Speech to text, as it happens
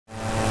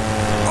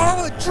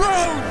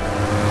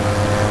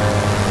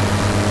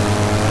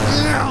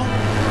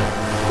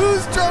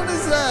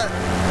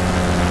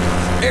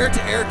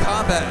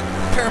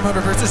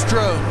paramotor versus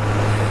drone.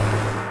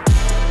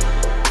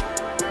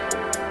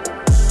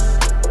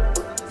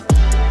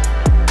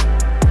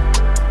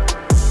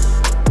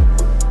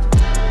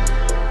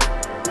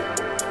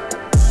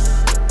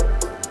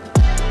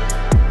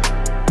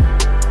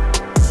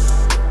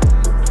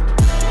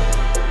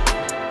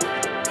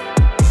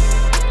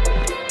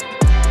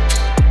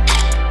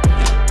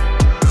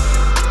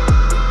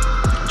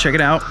 Check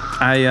it out.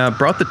 I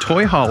brought the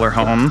toy hauler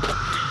home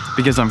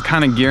because I'm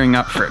kind of gearing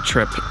up for a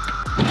trip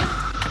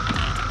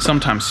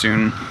sometime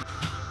soon.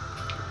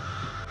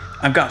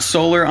 I've got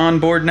solar on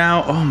board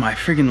now. Oh, my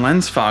freaking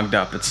lens fogged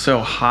up. It's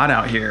so hot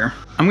out here.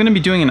 I'm gonna be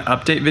doing an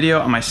update video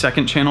on my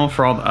second channel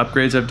for all the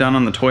upgrades I've done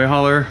on the toy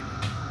hauler.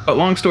 But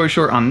long story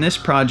short, on this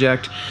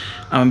project,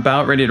 I'm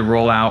about ready to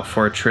roll out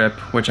for a trip,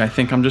 which I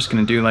think I'm just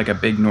gonna do like a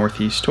big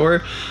Northeast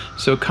tour.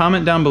 So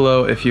comment down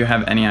below if you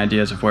have any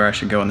ideas of where I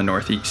should go in the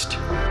Northeast.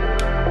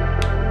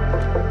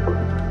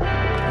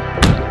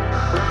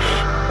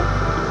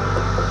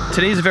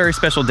 Today's a very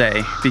special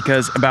day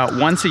because about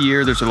once a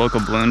year there's a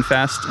local balloon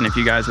fest, and if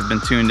you guys have been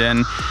tuned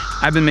in,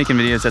 I've been making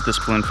videos at this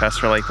balloon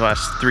fest for like the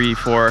last 3,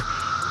 4,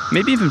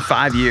 maybe even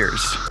 5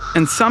 years.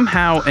 And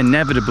somehow,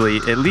 inevitably,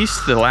 at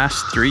least the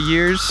last 3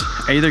 years,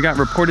 I either got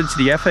reported to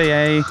the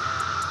FAA,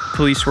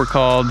 police were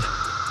called,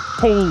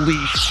 holy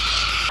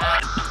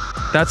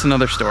shit. That's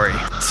another story.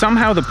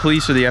 Somehow the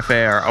police or the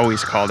FAA are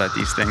always called at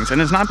these things,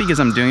 and it's not because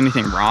I'm doing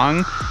anything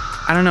wrong.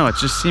 I don't know, it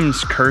just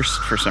seems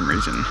cursed for some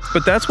reason.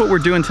 But that's what we're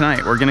doing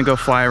tonight. We're gonna go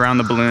fly around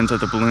the balloons at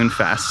the balloon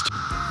fest.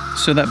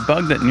 So that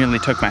bug that nearly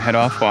took my head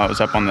off while I was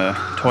up on the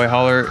toy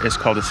hauler is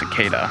called a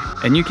cicada,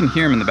 and you can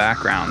hear them in the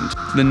background.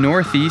 The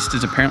Northeast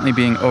is apparently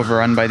being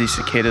overrun by these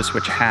cicadas,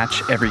 which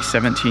hatch every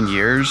 17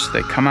 years.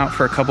 They come out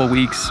for a couple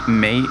weeks,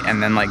 mate,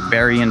 and then like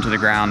bury into the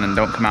ground and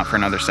don't come out for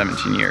another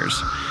 17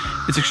 years.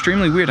 It's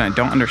extremely weird and I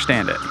don't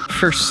understand it.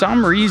 For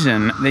some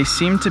reason, they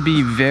seem to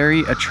be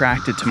very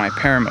attracted to my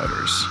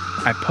paramotors.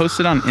 I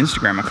posted on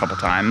Instagram a couple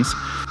times.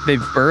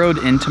 They've burrowed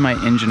into my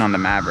engine on the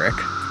Maverick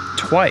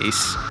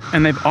twice,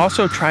 and they've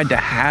also tried to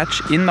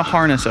hatch in the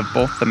harness of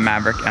both the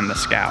Maverick and the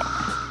Scout.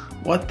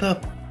 What the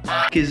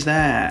fuck is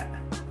that?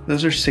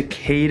 Those are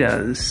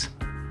cicadas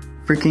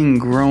freaking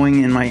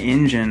growing in my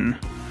engine.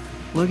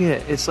 Look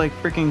at it, it's like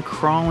freaking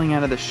crawling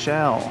out of the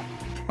shell.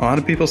 A lot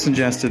of people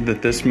suggested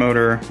that this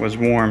motor was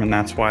warm and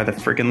that's why the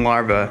freaking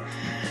larvae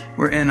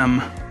were in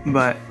them,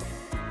 but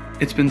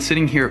it's been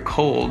sitting here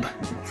cold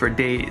for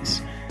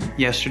days.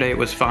 Yesterday it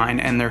was fine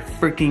and they're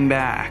freaking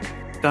back.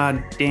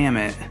 God damn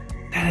it.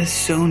 That is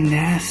so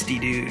nasty,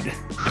 dude.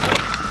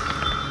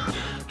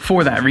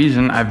 For that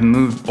reason, I've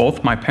moved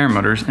both my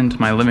paramotors into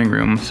my living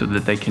room so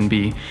that they can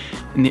be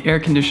in the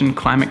air-conditioned,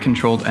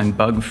 climate-controlled, and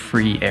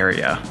bug-free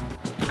area.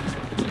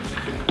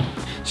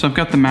 So I've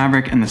got the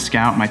Maverick and the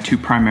Scout, my two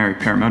primary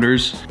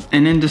paramotors,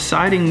 and in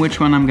deciding which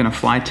one I'm gonna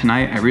fly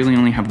tonight, I really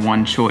only have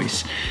one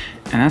choice.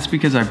 And that's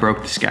because I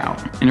broke the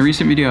Scout. In a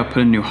recent video, I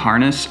put a new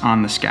harness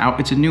on the Scout.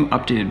 It's a new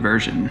updated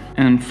version.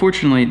 And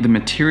unfortunately, the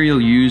material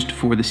used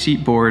for the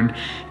seat board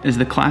is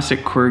the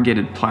classic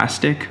corrugated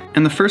plastic.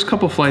 And the first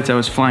couple flights, I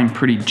was flying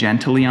pretty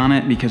gently on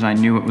it because I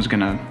knew it was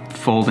gonna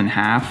fold in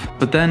half.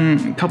 But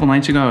then a couple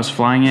nights ago, I was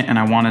flying it and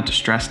I wanted to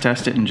stress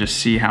test it and just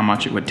see how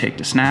much it would take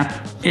to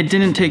snap. It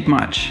didn't take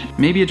much.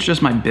 Maybe it's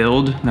just my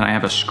build that I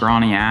have a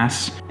scrawny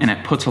ass and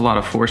it puts a lot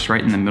of force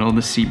right in the middle of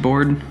the seat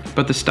board.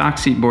 But the stock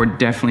seat board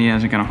definitely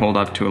isn't gonna hold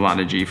up to a lot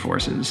of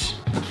G-forces.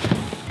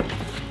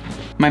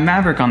 My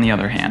Maverick, on the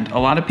other hand, a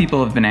lot of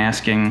people have been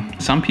asking,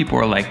 some people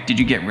are like, did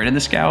you get rid of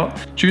the Scout?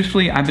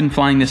 Truthfully, I've been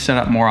flying this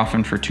setup more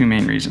often for two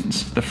main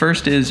reasons. The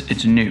first is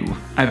it's new.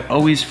 I've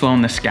always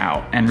flown the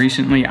Scout, and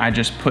recently I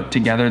just put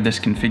together this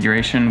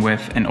configuration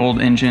with an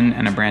old engine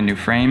and a brand new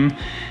frame,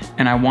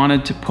 and I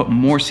wanted to put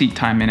more seat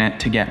time in it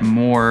to get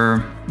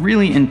more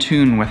really in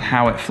tune with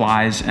how it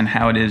flies and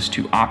how it is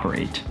to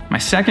operate. My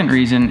second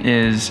reason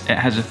is it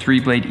has a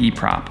 3-blade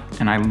E-prop,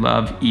 and I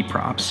love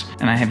E-props.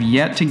 And I have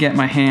yet to get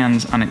my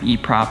hands on an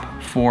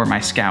E-prop for my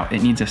Scout.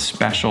 It needs a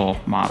special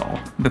model.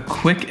 The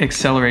quick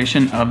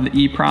acceleration of the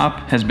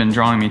E-prop has been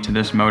drawing me to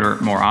this motor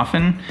more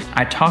often.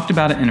 I talked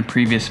about it in a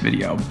previous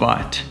video,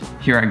 but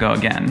here I go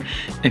again.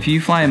 If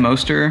you fly a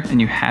Moster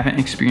and you haven't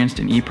experienced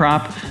an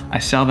E-prop, I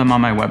sell them on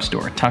my web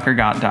store,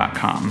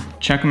 tuckergott.com.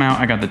 Check them out.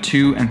 I got the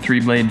 2 and 3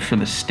 blade for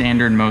the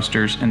standard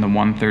Mosters and the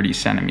 130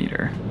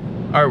 centimeter.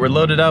 All right, we're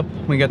loaded up.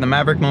 We got the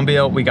Maverick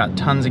Mobile. We got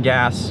tons of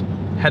gas,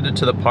 headed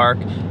to the park,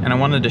 and I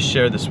wanted to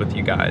share this with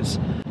you guys.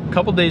 A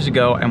couple days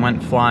ago, I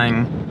went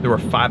flying. There were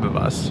 5 of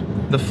us.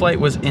 The flight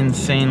was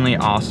insanely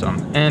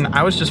awesome. And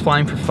I was just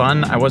flying for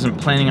fun. I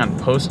wasn't planning on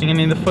posting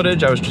any of the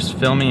footage. I was just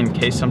filming in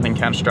case something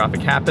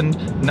catastrophic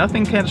happened.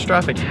 Nothing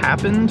catastrophic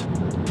happened,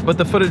 but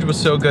the footage was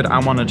so good, I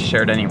wanted to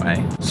share it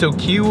anyway. So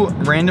cue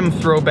random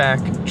throwback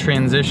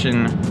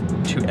transition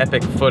to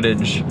epic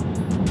footage,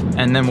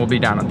 and then we'll be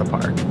down at the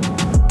park.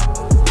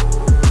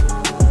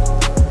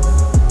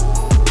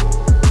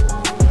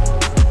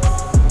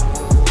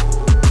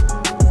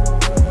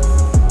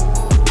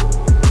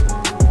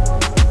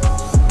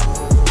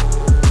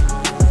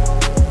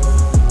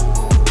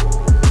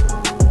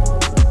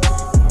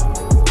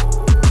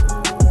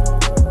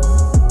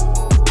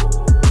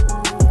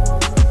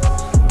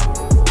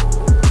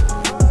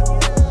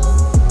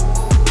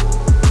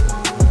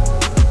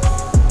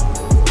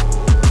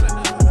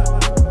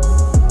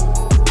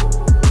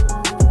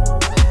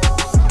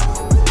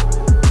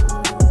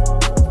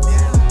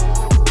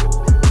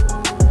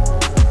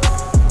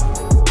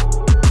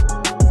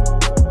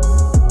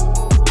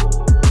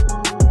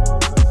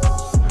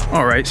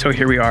 right, so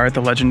here we are at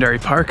the legendary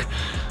park.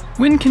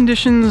 Wind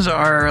conditions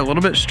are a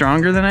little bit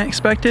stronger than I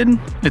expected.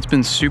 It's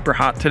been super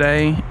hot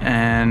today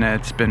and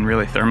it's been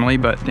really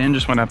thermally, but Dan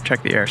just went up,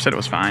 checked the air, said it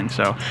was fine,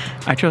 so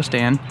I chose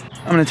Dan.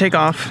 I'm gonna take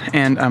off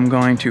and I'm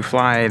going to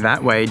fly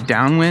that way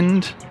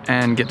downwind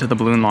and get to the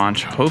balloon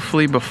launch,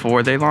 hopefully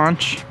before they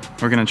launch.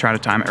 We're gonna try to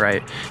time it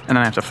right, and then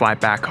I have to fly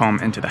back home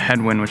into the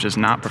headwind, which is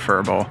not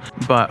preferable,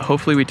 but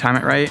hopefully we time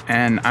it right,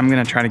 and I'm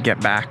gonna try to get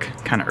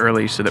back kind of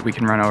early so that we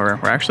can run over.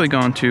 We're actually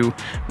going to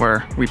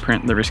where we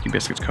print the Risky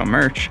Biscuits Co.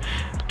 merch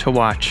to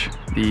watch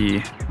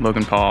the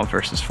Logan Paul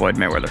versus Floyd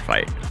Mayweather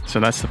fight. So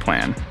that's the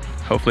plan.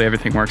 Hopefully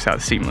everything works out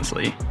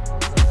seamlessly.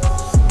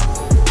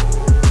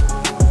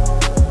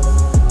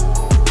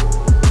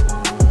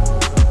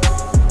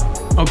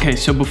 Okay,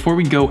 so before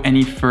we go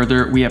any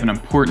further, we have an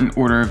important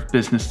order of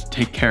business to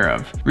take care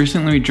of.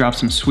 Recently, we dropped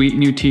some sweet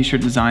new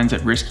t-shirt designs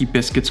at Risky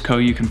Biscuits Co.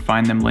 You can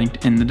find them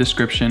linked in the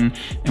description,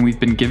 and we've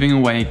been giving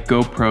away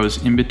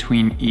GoPros in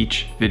between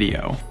each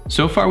video.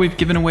 So far, we've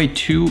given away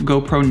 2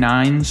 GoPro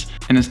 9s,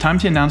 and it's time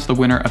to announce the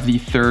winner of the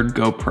 3rd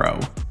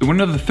GoPro. The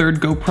winner of the 3rd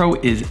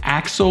GoPro is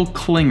Axel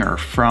Klinger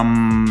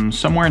from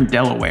somewhere in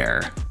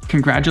Delaware.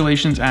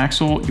 Congratulations,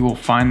 Axel. You will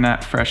find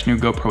that fresh new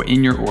GoPro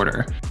in your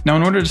order. Now,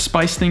 in order to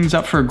spice things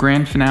up for a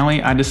grand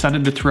finale, I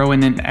decided to throw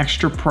in an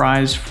extra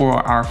prize for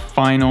our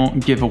final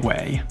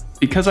giveaway.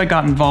 Because I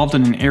got involved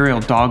in an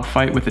aerial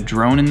dogfight with a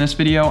drone in this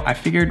video, I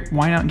figured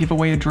why not give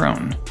away a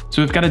drone?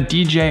 So we've got a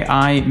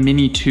DJI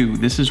Mini 2.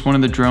 This is one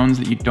of the drones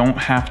that you don't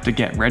have to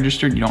get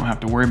registered. You don't have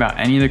to worry about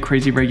any of the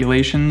crazy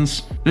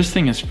regulations. This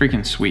thing is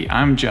freaking sweet.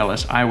 I'm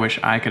jealous. I wish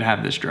I could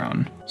have this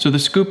drone. So the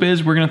scoop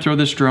is we're gonna throw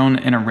this drone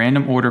in a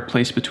random order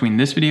placed between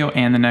this video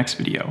and the next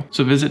video.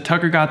 So visit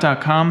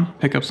tuckergott.com,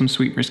 pick up some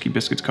sweet Risky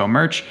Biscuits Co.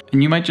 merch,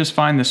 and you might just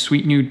find the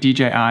sweet new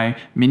DJI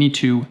Mini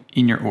 2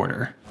 in your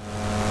order.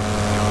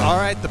 All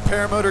right, the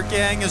paramotor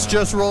gang is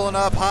just rolling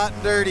up hot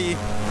and dirty.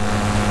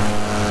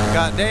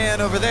 Got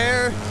Dan over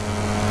there.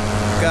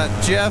 Got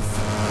Jeff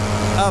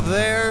up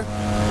there.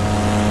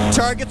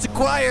 Targets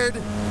acquired.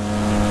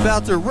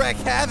 About to wreak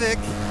havoc.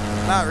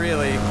 Not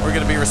really. We're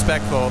gonna be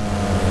respectful.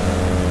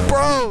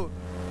 Bro,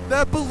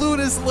 that balloon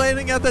is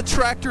landing at the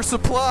Tractor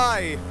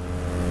Supply.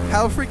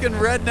 How freaking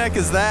redneck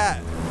is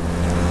that?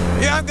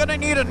 Yeah, I'm gonna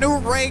need a new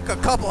rake, a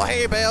couple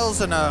hay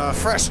bales, and a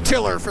fresh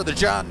tiller for the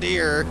John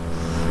Deere.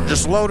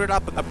 Just load it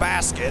up in the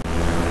basket.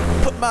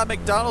 Put my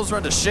McDonald's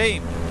run to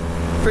shame.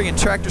 Friggin'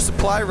 Tractor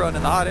Supply run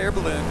in the hot air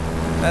balloon.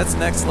 That's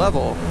next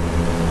level.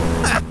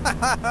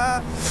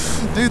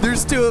 Dude,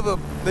 there's 2 of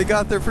them. They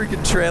got their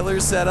freaking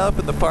trailers set up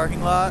in the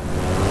parking lot.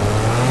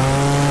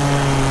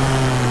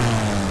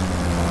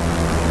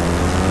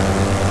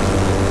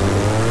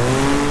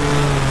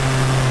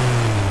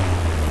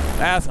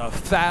 That's a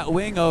fat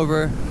wing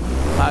over,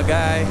 my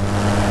guy.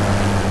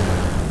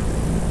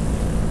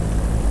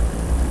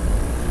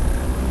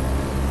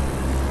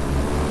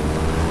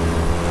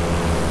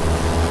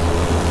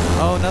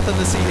 Oh, nothing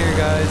to see here,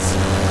 guys.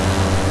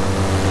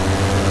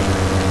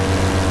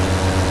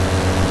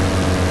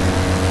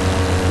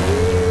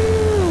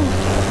 Woo.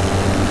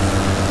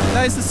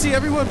 Nice to see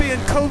everyone being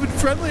COVID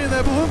friendly in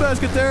that balloon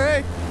basket there,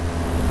 eh?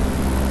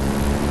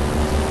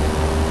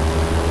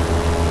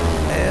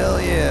 Hell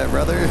yeah,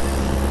 brother.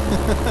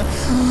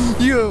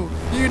 You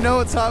know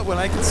it's hot when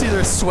I can see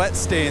their sweat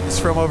stains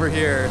from over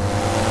here.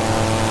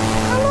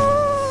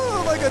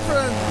 Hello, my good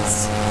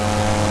friends.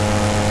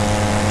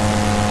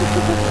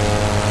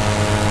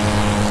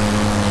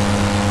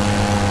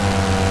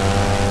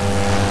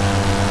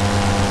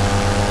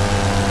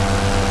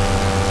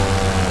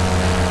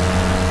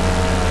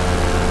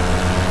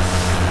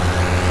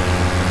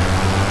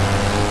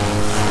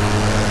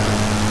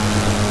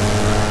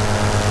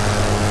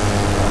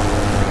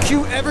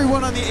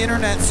 Everyone on the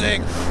internet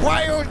saying,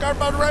 why you got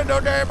about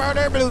random damn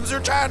air balloons?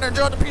 You're trying to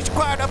enjoy the peace and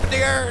quiet up in the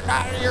air.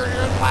 Now you're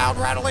loud,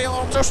 rattling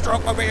on the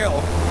stroke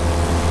mobile.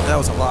 That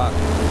was a lot.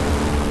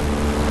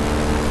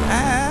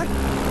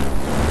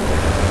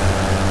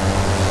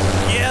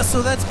 Yeah,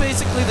 so that's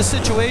basically the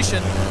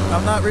situation.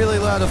 I'm not really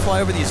allowed to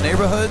fly over these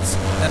neighborhoods,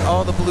 and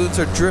all the balloons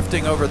are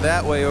drifting over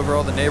that way, over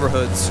all the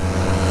neighborhoods.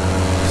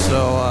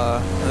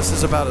 So this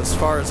is about as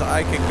far as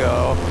I can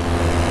go.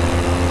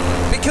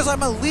 Because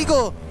I'm a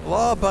legal,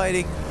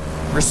 law-abiding,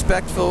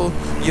 respectful,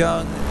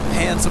 young,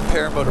 handsome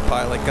paramotor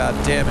pilot, god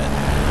damn it.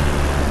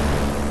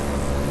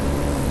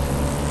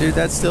 Dude,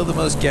 that's still the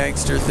most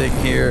gangster thing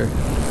here.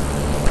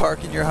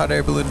 Parking your hot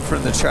air balloon in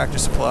front of the Tractor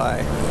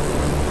Supply.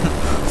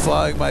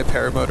 Flying my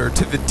paramotor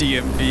to the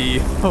DMV.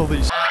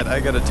 Holy shit, I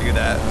gotta do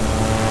that.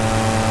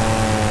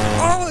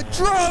 Oh, a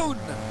drone!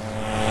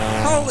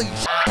 Holy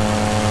shit.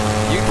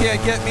 You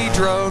can't get me,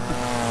 drone.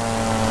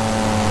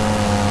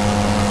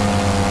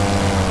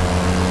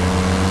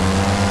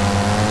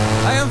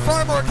 I am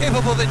far more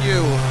capable than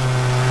you.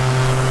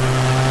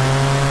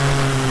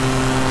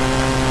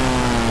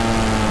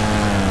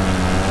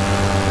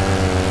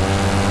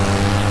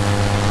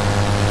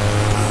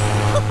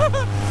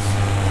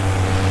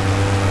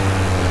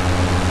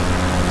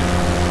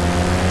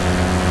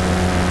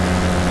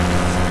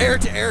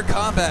 Air-to-air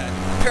combat.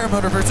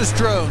 Paramotor versus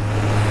drone.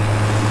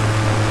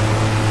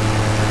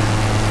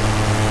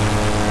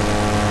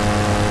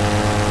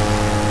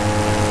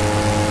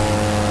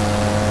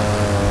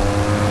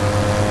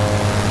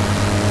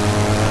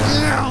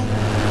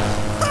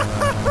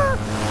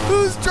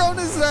 Whose drone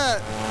is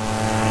that?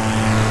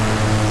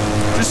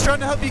 Just trying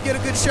to help you get a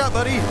good shot,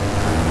 buddy.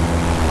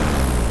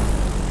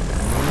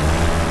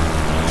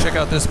 Check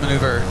out this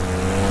maneuver.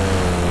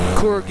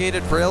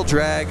 Corrugated rail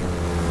drag.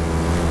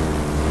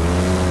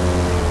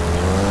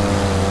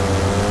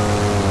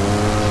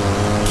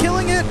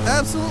 Killing it,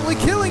 absolutely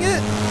killing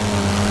it.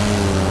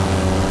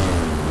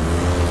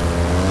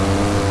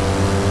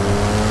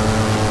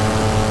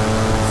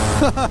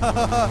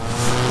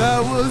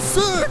 That was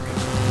sick.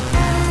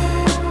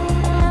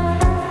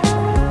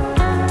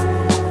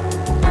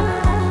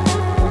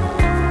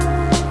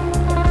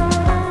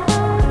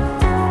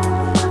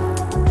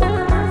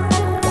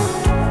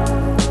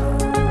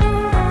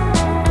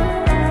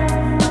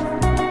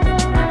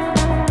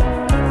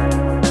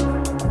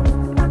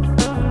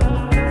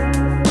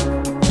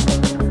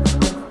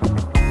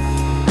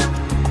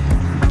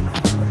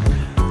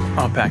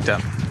 All packed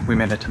up. We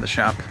made it to the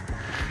shop.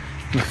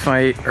 The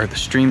fight, or the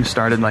stream,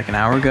 started like an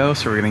hour ago,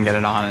 so we're gonna get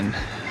it on and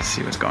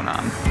see what's going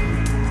on.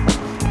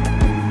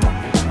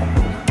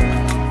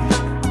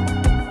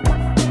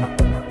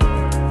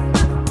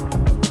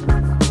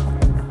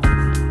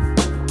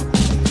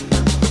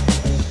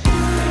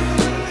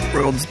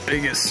 World's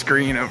biggest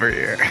screen over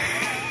here.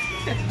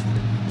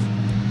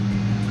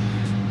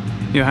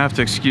 You'll have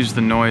to excuse the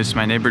noise.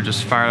 My neighbor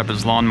just fired up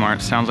his lawnmower.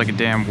 It sounds like a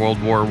damn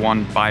World War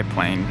I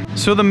biplane.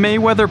 So the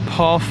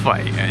Mayweather-Paul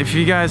fight, if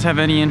you guys have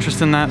any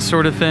interest in that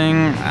sort of thing,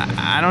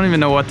 I don't even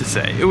know what to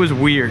say. It was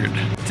weird.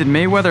 Did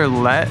Mayweather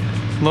let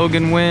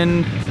Logan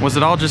win? Was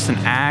it all just an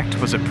act?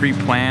 Was it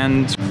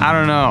pre-planned? I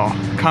don't know.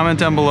 Comment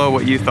down below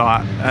what you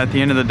thought. At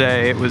the end of the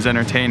day, it was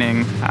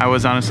entertaining. I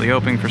was honestly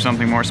hoping for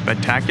something more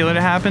spectacular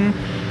to happen,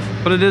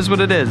 but it is what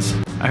it is.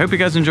 I hope you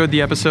guys enjoyed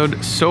the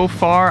episode. So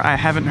far, I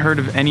haven't heard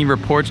of any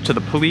reports to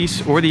the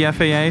police or the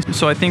FAA,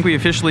 so I think we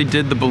officially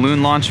did the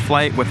balloon launch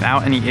flight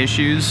without any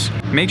issues.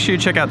 Make sure you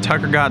check out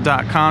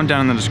tuckergott.com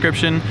down in the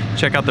description.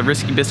 Check out the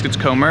Risky Biscuits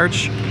Co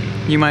merch.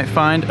 You might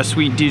find a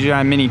sweet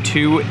DJI Mini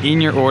 2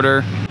 in your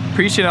order.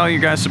 Appreciate all you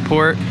guys'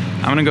 support.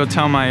 I'm gonna go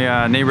tell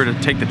my neighbor to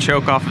take the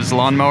choke off his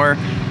lawnmower.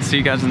 See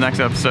you guys in the next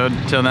episode.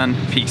 Till then,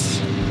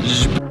 peace.